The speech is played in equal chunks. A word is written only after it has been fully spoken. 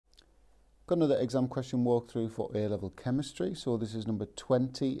Got another exam question walkthrough for A-level chemistry. So this is number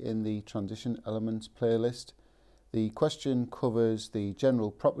 20 in the transition elements playlist. The question covers the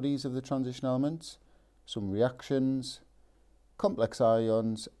general properties of the transition elements, some reactions, complex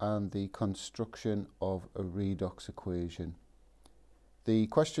ions, and the construction of a redox equation. The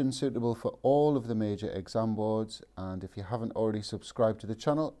question is suitable for all of the major exam boards, and if you haven't already subscribed to the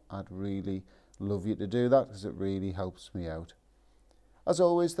channel, I'd really love you to do that because it really helps me out. As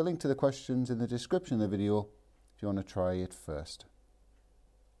always, the link to the questions in the description of the video if you want to try it first.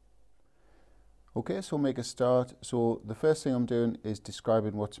 Okay, so we'll make a start. So the first thing I'm doing is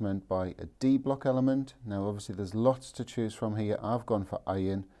describing what's meant by a D block element. Now obviously there's lots to choose from here. I've gone for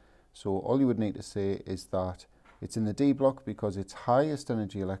iron. So all you would need to say is that it's in the D block because its highest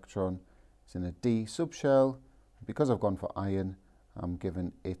energy electron is in a D subshell. Because I've gone for iron, I'm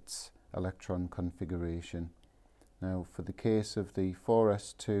given its electron configuration. Now for the case of the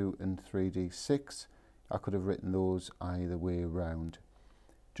 4s2 and 3d6, I could have written those either way around.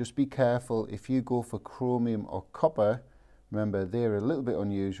 Just be careful if you go for chromium or copper. Remember, they're a little bit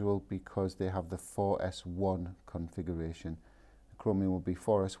unusual because they have the 4s1 configuration. The chromium will be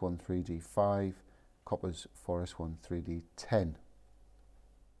 4s1 3d5, copper's 4s1 3d10.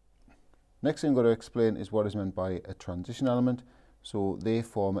 Next thing I'm going to explain is what is meant by a transition element. So they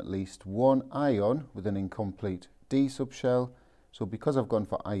form at least one ion with an incomplete D subshell. So because I've gone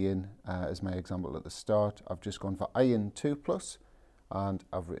for iron as my example at the start, I've just gone for iron 2+, and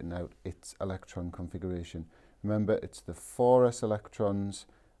I've written out its electron configuration. Remember, it's the 4s electrons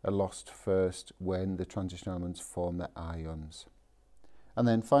are lost first when the transition elements form their ions. And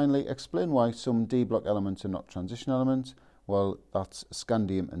then finally, explain why some D block elements are not transition elements. Well, that's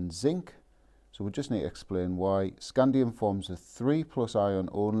scandium and zinc. So we just need to explain why. Scandium forms a 3+ ion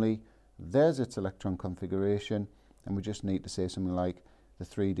only. There's its electron configuration. And we just need to say something like the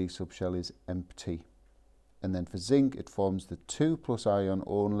 3d subshell is empty. And then for zinc, it forms the 2+ ion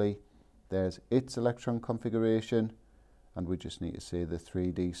only. There's its electron configuration. And we just need to say the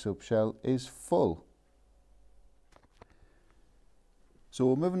 3d subshell is full. So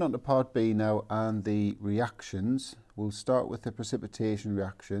we're moving on to part B now and the reactions. We'll start with the precipitation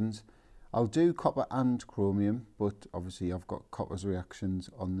reactions. I'll do copper and chromium, but obviously I've got copper's reactions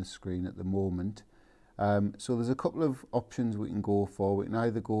on the screen at the moment. So there's a couple of options we can go for. We can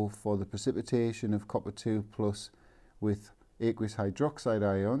either go for the precipitation of copper 2+ with aqueous hydroxide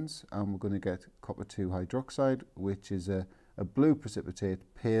ions, and we're going to get copper 2 hydroxide, which is a blue precipitate,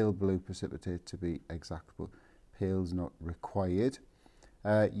 pale blue precipitate to be exact, but pale's not required.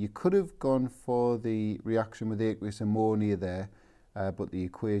 You could have gone for the reaction with aqueous ammonia there, but the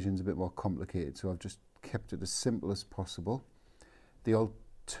equation's a bit more complicated, so I've just kept it as simple as possible. The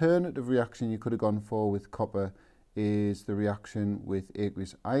alternative reaction you could have gone for with copper is the reaction with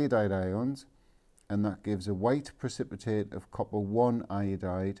aqueous iodide ions, and that gives a white precipitate of copper 1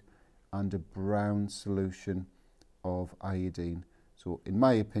 iodide and a brown solution of iodine. So in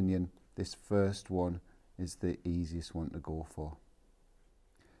my opinion, this first one is the easiest one to go for.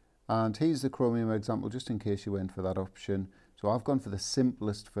 And here's the chromium example, just in case you went for that option. So I've gone for the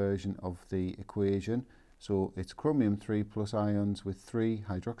simplest version of the equation. So it's chromium 3+ ions with 3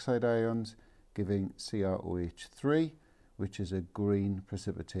 hydroxide ions, giving CrOH3, which is a green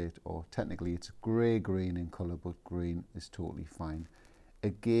precipitate, or technically it's grey-green in colour, but green is totally fine.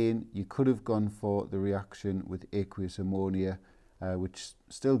 Again, you could have gone for the reaction with aqueous ammonia, which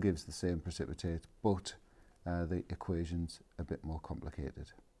still gives the same precipitate, but the equation's a bit more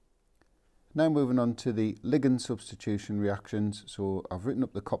complicated. Now moving on to the ligand substitution reactions. So I've written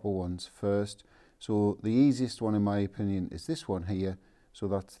up the copper ones first. So the easiest one in my opinion is this one here. So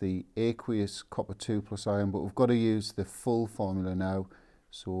that's the aqueous copper 2+ ion, but we've got to use the full formula now.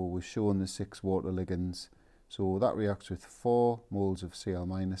 So we're showing the 6 water ligands. So that reacts with 4 moles of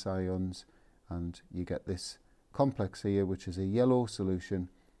Cl- ions, and you get this complex here, which is a yellow solution.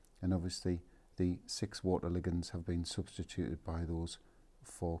 And obviously the 6 water ligands have been substituted by those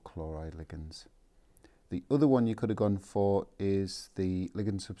 4 chloride ligands. The other one you could have gone for is the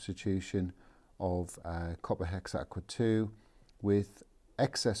ligand substitution of copper hexaqua 2 with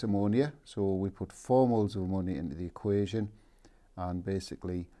excess ammonia. So we put 4 moles of ammonia into the equation, and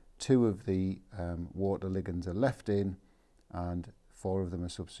basically 2 of the water ligands are left in and 4 of them are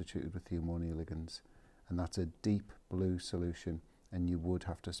substituted with the ammonia ligands, and that's a deep blue solution, and you would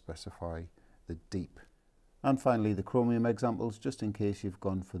have to specify the deep. And finally the chromium examples, just in case you've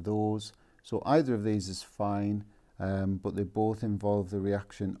gone for those. So either of these is fine, but they both involve the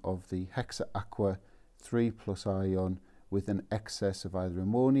reaction of the hexaqua 3+ ion with an excess of either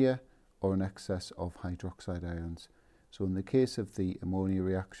ammonia or an excess of hydroxide ions. So in the case of the ammonia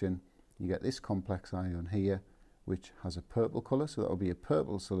reaction, you get this complex ion here, which has a purple colour, so that will be a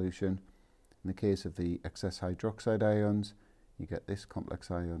purple solution. In the case of the excess hydroxide ions, you get this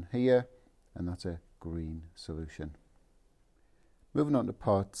complex ion here, and that's a green solution. Moving on to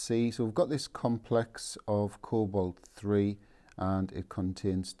part C, so we've got this complex of cobalt-3, and it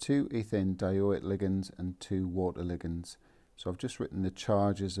contains 2 ethane dioate ligands and 2 water ligands. So I've just written the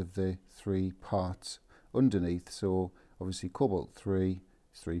charges of the 3 parts underneath. So obviously cobalt-3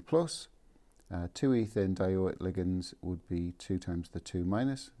 is 3 plus, 2 ethane dioate ligands would be 2 times the 2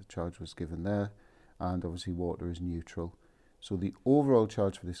 minus, the charge was given there, and obviously water is neutral. So the overall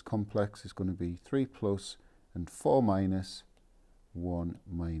charge for this complex is going to be 3 plus and 4 minus, 1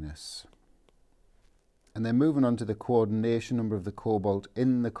 minus. And then moving on to the coordination number of the cobalt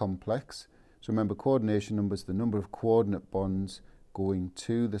in the complex. So remember, coordination number is the number of coordinate bonds going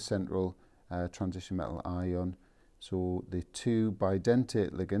to the central transition metal ion. So the 2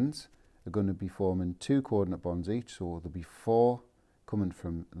 bidentate ligands are going to be forming 2 coordinate bonds each, so there'll be 4 coming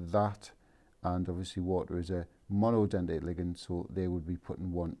from that, and obviously water is a monodentate ligand, so they would be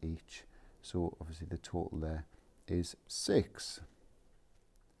putting 1 each. So obviously the total there is 6.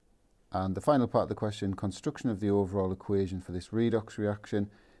 And the final part of the question, construction of the overall equation for this redox reaction.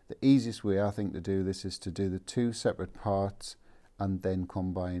 The easiest way I think to do this is to do the 2 separate parts and then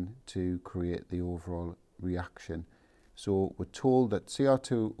combine to create the overall reaction. So we're told that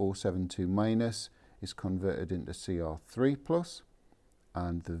Cr2O72 minus is converted into Cr3 plus,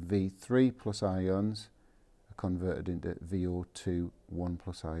 and the V3 plus ions are converted into VO2 1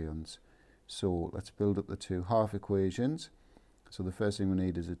 plus ions. So let's build up the 2 half equations. So the first thing we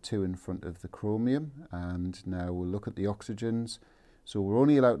need is a 2 in front of the chromium, and now we'll look at the oxygens. So we're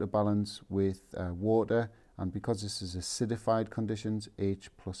only allowed to balance with water, and because this is acidified conditions, H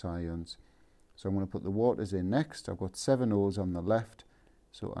plus ions. So I'm going to put the waters in next. I've got 7 O's on the left,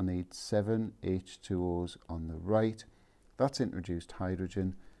 so I need 7 H2O's on the right. That's introduced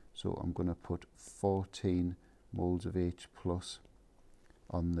hydrogen, so I'm going to put 14 moles of H plus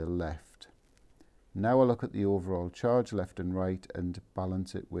on the left. Now I'll look at the overall charge left and right and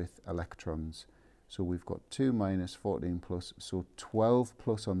balance it with electrons. So we've got 2 minus 14 plus, so 12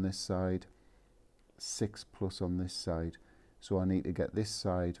 plus on this side, 6 plus on this side. So I need to get this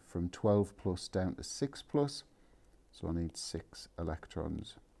side from 12 plus down to 6 plus, so I need 6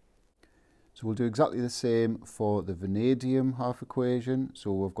 electrons. So we'll do exactly the same for the vanadium half equation.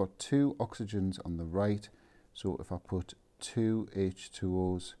 So we've got 2 oxygens on the right, so if I put 2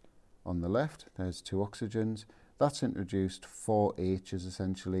 H2O's on the left, there's 2 oxygens. That's introduced 4 H's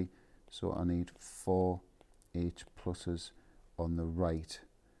essentially, so I need 4 H pluses on the right.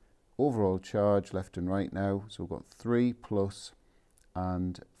 Overall charge left and right now, so we've got 3 plus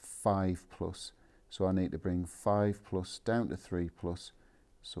and 5 plus. So I need to bring 5 plus down to 3 plus,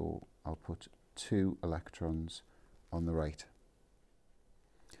 so I'll put 2 electrons on the right.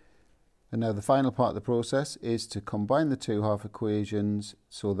 And now the final part of the process is to combine the 2 half equations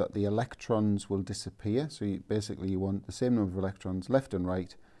so that the electrons will disappear. So basically you want the same number of electrons left and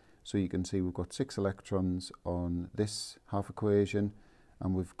right. So you can see we've got 6 electrons on this half equation,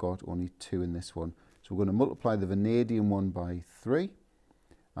 and we've got only 2 in this one. So we're going to multiply the vanadium one by 3,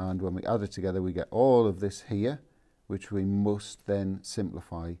 and when we add it together we get all of this here, which we must then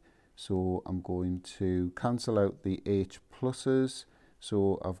simplify. So I'm going to cancel out the H pluses,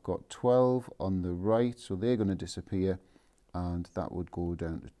 so I've got 12 on the right, so they're going to disappear, and that would go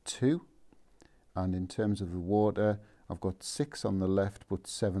down to 2. And in terms of the water, I've got 6 on the left but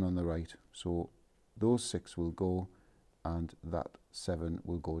 7 on the right, so those 6 will go, and that 7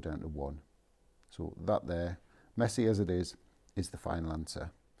 will go down to 1. So that there, messy as it is the final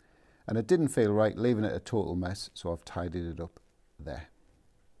answer. And it didn't feel right leaving it a total mess, so I've tidied it up there.